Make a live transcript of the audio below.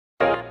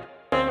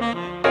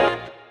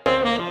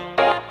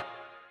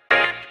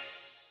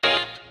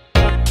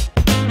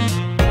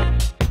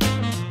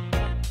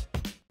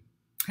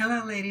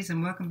Hello ladies,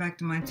 and welcome back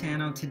to my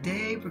channel.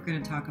 Today we're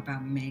going to talk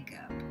about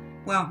makeup.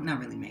 Well, not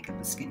really makeup,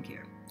 but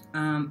skincare.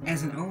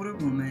 As an older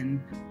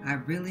woman, I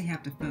really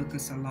have to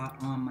focus a lot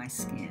on my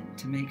skin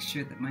to make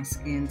sure that my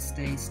skin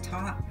stays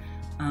taut.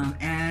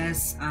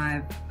 As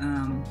I've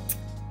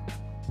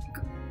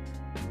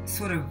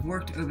sort of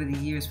worked over the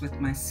years with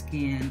my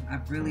skin,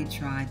 I've really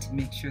tried to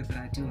make sure that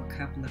I do a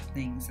couple of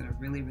things that are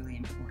really, really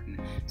important.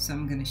 So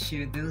I'm going to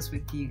share those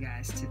with you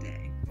guys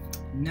today.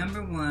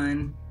 Number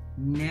one,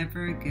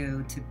 never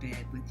go to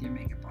bed with your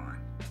makeup on,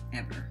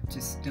 ever.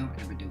 Just don't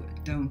ever do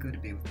it. Don't go to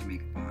bed with your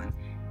makeup on.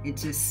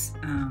 It's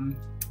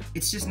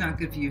just not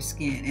good for your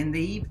skin. And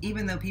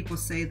even though people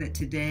say that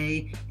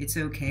today it's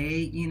okay,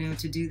 you know,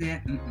 to do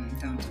that,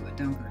 don't do it.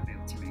 Don't go to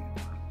bed with your makeup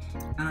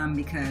on,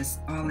 because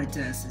all it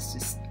does is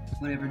just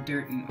whatever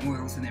dirt and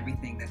oils and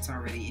everything that's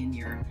already in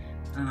your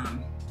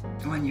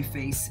on your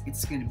face,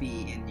 it's going to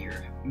be in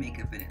your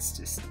makeup, and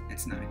it's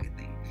not a good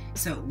thing.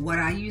 So what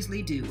I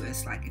usually do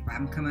is, like, if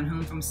I'm coming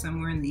home from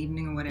somewhere in the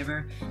evening or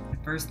whatever, the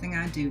first thing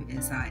I do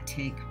is I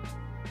take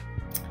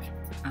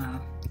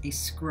a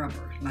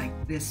scrubber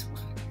like this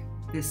one.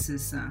 This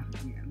is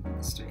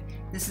straight.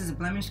 This is a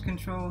blemish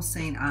control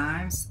St.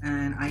 Ives,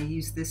 and I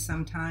use this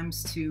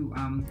sometimes to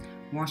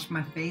wash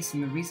my face.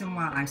 And the reason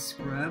why I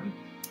scrub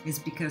is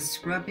because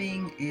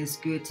scrubbing is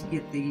good to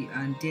get the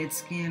dead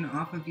skin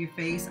off of your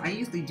face. I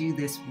usually do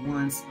this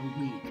once a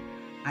week.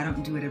 I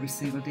don't do it every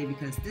single day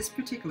because this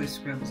particular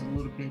scrub is a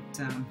little bit,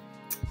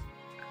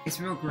 it's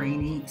real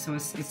grainy, so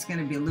it's going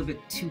to be a little bit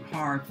too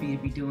hard for you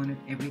to be doing it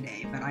every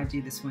day. But I do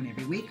this one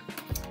every week.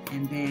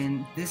 And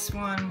then this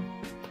one,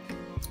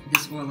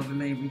 this oil of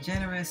Olay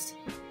Regenerist,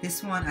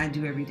 this one I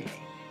do every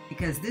day,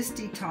 because this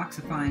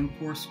detoxifying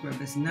pore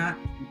scrub is not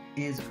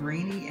as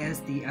grainy as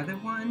the other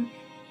one,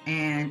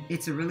 and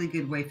it's a really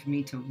good way for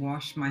me to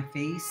wash my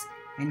face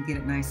and get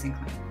it nice and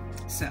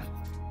clean. So,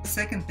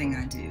 second thing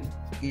I do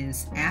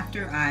is,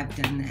 after I've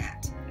done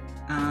that,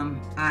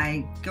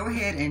 I go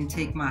ahead and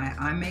take my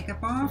eye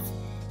makeup off,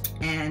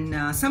 and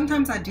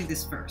sometimes I do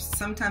this first.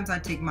 Sometimes I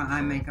take my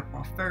eye makeup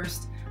off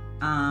first,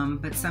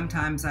 but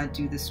sometimes I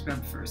do the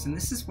scrub first. And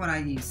this is what I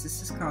use.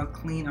 This is called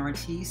Clean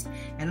Artiste.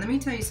 And let me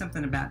tell you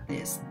something about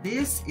this.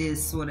 This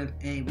is sort of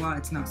a, well,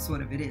 it's not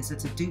sort of, it is.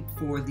 It's a dupe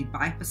for the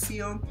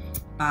Bifacil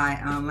by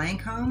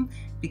Lancome,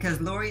 because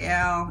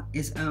L'Oreal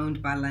is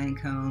owned by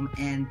Lancome,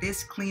 and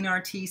this Clean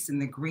Artiste in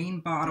the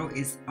green bottle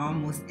is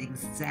almost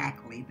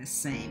exactly the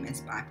same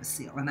as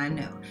Bifacil. And I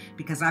know,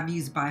 because I've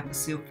used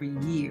Bifacil for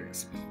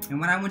years. And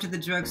when I went to the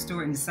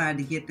drugstore and decided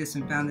to get this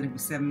and found that it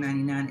was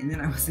 $7.99, and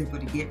then I was able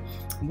to get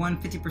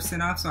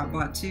 50% off, so I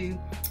bought two.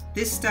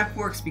 This stuff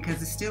works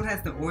because it still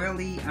has the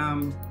oily,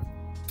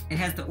 it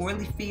has the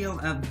oily feel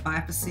of the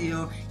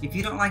Bifacil. If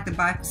you don't like the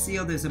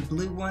Bifacil, there's a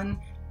blue one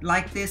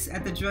like this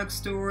at the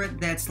drugstore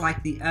that's like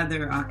the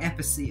other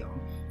Epicil,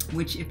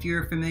 which, if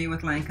you're familiar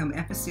with Lancome,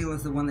 Epicil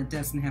is the one that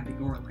doesn't have the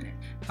oil in it.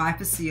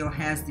 Bifacil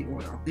has the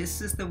oil. This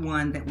is the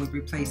one that would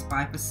replace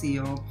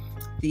Bifacil.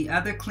 The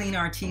other Clean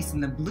Artiste in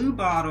the blue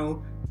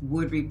bottle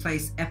would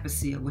replace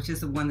Epicil, which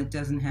is the one that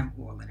doesn't have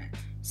oil in it.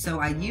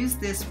 So I use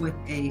this with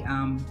a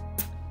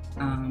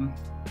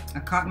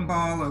cotton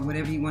ball or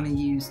whatever you want to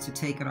use to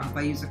take it off.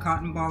 I use a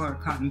cotton ball or a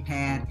cotton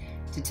pad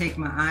to take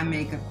my eye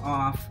makeup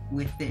off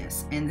with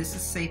this. And this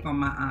is safe on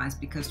my eyes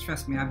because,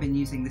 trust me, I've been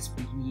using this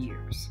for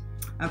years.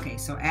 Okay,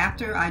 so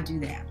after I do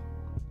that,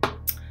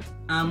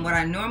 what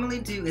I normally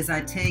do is I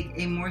take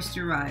a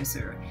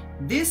moisturizer.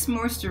 This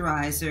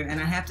moisturizer, and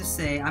I have to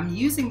say, I'm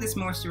using this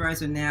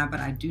moisturizer now, but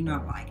I do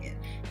not like it.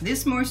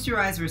 This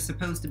moisturizer is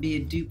supposed to be a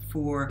dupe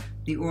for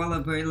the oil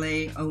of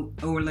Olay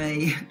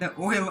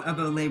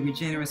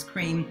Regenerist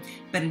cream,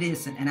 but it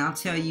isn't, and I'll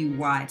tell you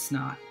why it's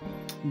not.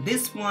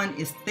 This one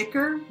is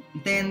thicker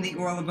than the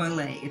oil of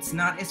Olay. It's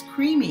not as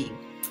creamy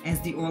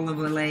as the oil of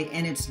Olay,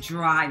 and it's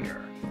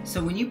drier.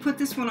 So when you put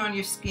this one on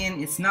your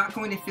skin, it's not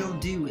going to feel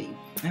dewy.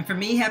 And for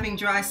me, having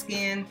dry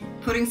skin,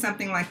 putting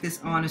something like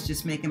this on is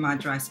just making my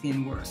dry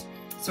skin worse.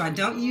 So I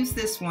don't use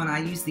this one. I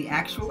use the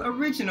actual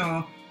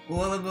original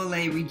oil of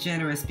Olay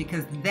Regenerist,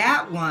 because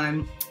that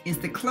one is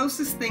the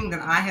closest thing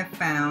that I have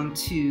found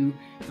to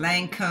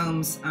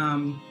Lancome's,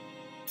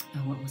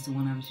 what was the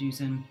one I was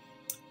using?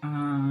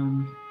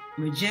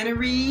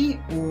 Regenerist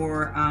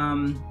or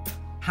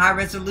High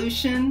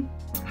Resolution.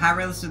 High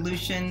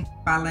Resolution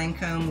by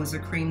Lancome was a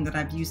cream that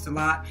I've used a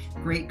lot.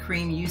 Great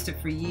cream, used it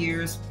for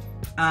years.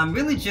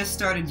 Really just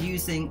started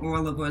using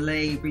oil of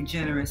Olay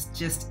Regenerist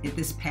just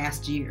this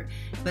past year.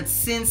 But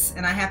since,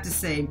 and I have to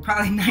say,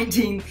 probably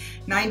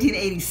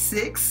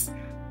 1986,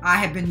 I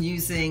have been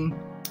using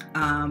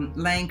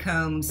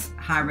Lancome's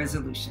High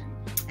Resolution.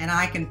 And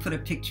I can put a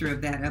picture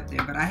of that up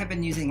there, but I have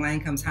been using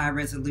Lancome's High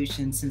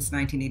Resolution since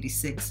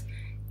 1986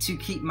 to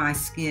keep my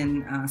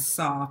skin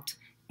soft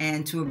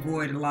and to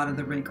avoid a lot of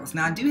the wrinkles.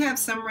 Now, I do have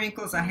some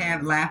wrinkles. I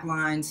have lap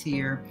lines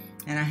here,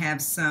 and I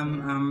have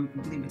some,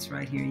 I believe it's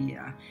right here,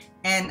 yeah.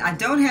 And I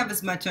don't have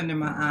as much under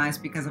my eyes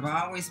because I've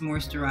always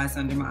moisturized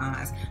under my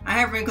eyes. I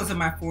have wrinkles on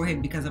my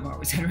forehead because I've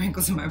always had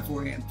wrinkles on my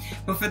forehead.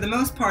 But for the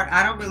most part,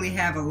 I don't really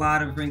have a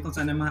lot of wrinkles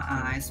under my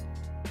eyes.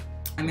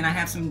 I mean, I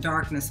have some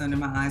darkness under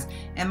my eyes,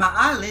 and my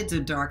eyelids are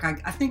dark.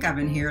 I think I've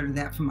inherited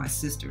that from my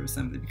sister or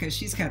something, because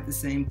she's got the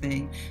same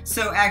thing.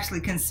 So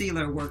actually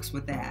concealer works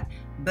with that.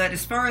 But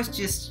as far as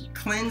just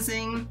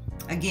cleansing,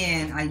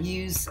 again, I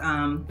use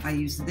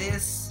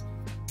this,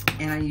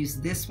 and I use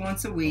this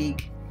once a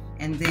week,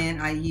 and then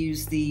I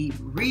use the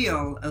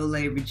real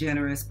Olay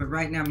Regenerist, but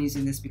right now I'm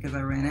using this because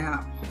I ran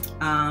out.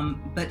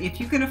 But if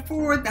you can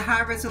afford the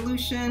High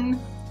Resolution,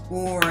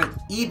 or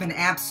even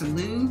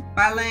Absolute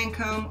by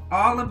Lancome,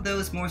 all of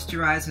those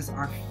moisturizers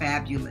are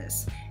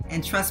fabulous.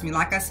 And trust me,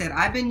 like I said,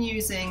 I've been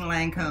using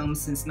Lancome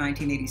since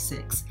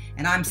 1986,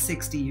 and I'm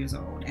 60 years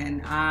old,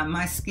 and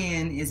my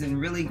skin is in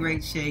really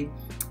great shape.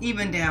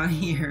 Even down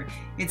here,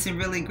 it's in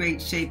really great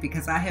shape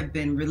because I have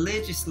been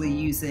religiously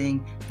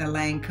using the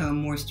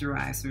Lancome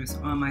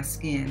moisturizers on my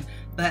skin.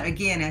 But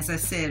again, as I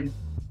said,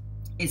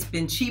 it's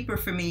been cheaper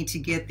for me to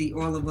get the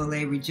Oil of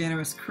Olay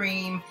Regenerist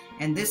cream,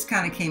 and this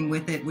kind of came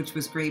with it, which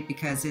was great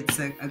because it's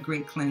a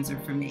great cleanser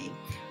for me.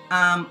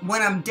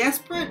 When I'm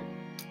desperate,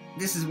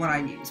 this is what I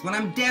use. When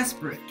I'm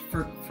desperate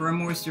for a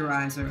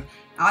moisturizer,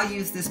 I'll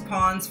use this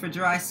Pond's for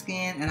dry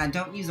skin, and I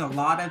don't use a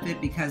lot of it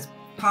because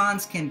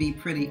Pond's can be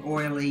pretty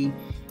oily.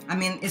 I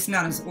mean, it's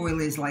not as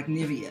oily as like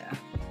Nivea,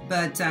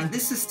 but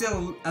this is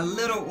still a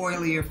little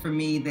oilier for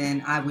me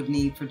than I would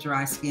need for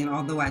dry skin,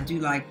 although I do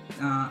like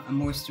a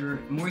moist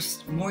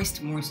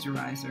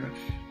moisturizer.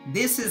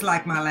 This is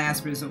like my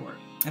last resort.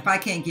 If I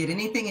can't get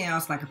anything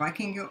else, like if I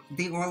can't get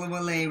the Oil of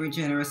Olay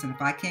Regenerist, and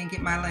if I can't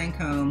get my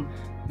Lancome,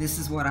 this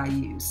is what I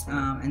use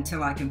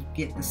until I can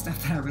get the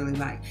stuff that I really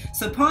like.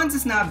 So Pond's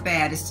is not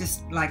bad, it's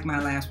just like my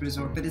last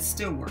resort, but it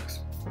still works.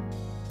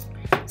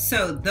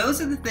 So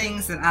those are the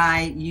things that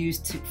I use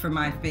for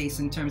my face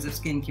in terms of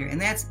skincare, and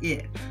that's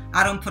it.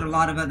 I don't put a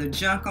lot of other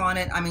junk on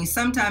it. I mean,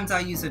 sometimes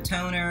I'll use a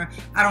toner.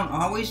 I don't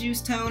always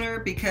use toner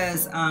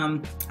because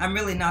I'm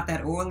really not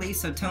that oily,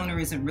 so toner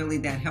isn't really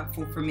that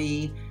helpful for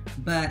me.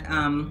 But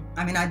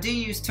I mean, I do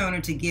use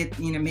toner to get,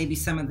 you know, maybe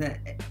some of the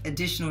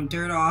additional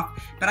dirt off.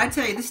 But I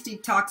tell you, this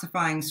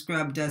detoxifying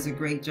scrub does a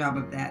great job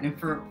of that. And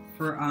for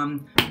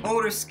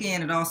older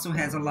skin, it also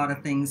has a lot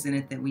of things in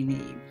it that we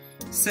need.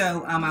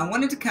 So I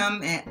wanted to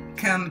come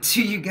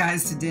to you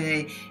guys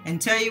today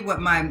and tell you what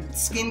my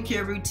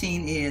skincare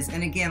routine is.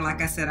 And again,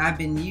 like I said, I've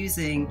been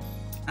using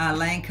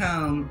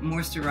Lancome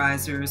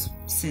moisturizers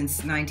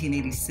since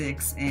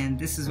 1986, and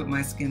this is what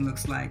my skin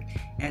looks like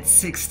at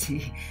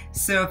 60.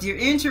 So if you're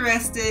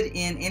interested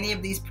in any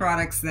of these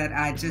products that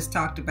I just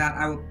talked about,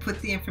 I will put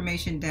the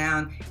information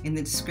down in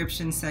the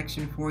description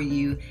section for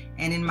you.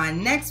 And in my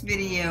next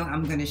video,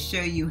 I'm going to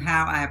show you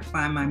how I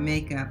apply my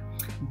makeup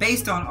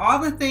based on all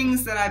the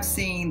things that I've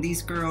seen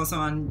these girls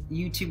on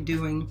YouTube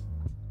doing,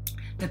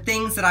 the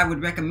things that I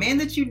would recommend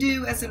that you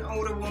do as an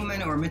older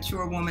woman or a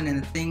mature woman,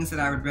 and the things that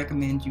I would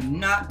recommend you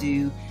not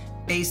do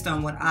based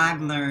on what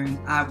I've learned.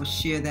 I will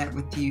share that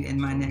with you in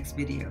my next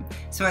video.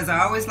 So as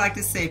I always like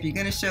to say, if you're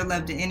going to show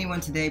love to anyone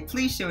today,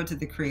 please show it to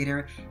the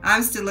creator.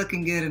 I'm still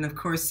looking good, and of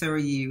course, so are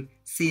you.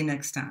 See you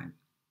next time.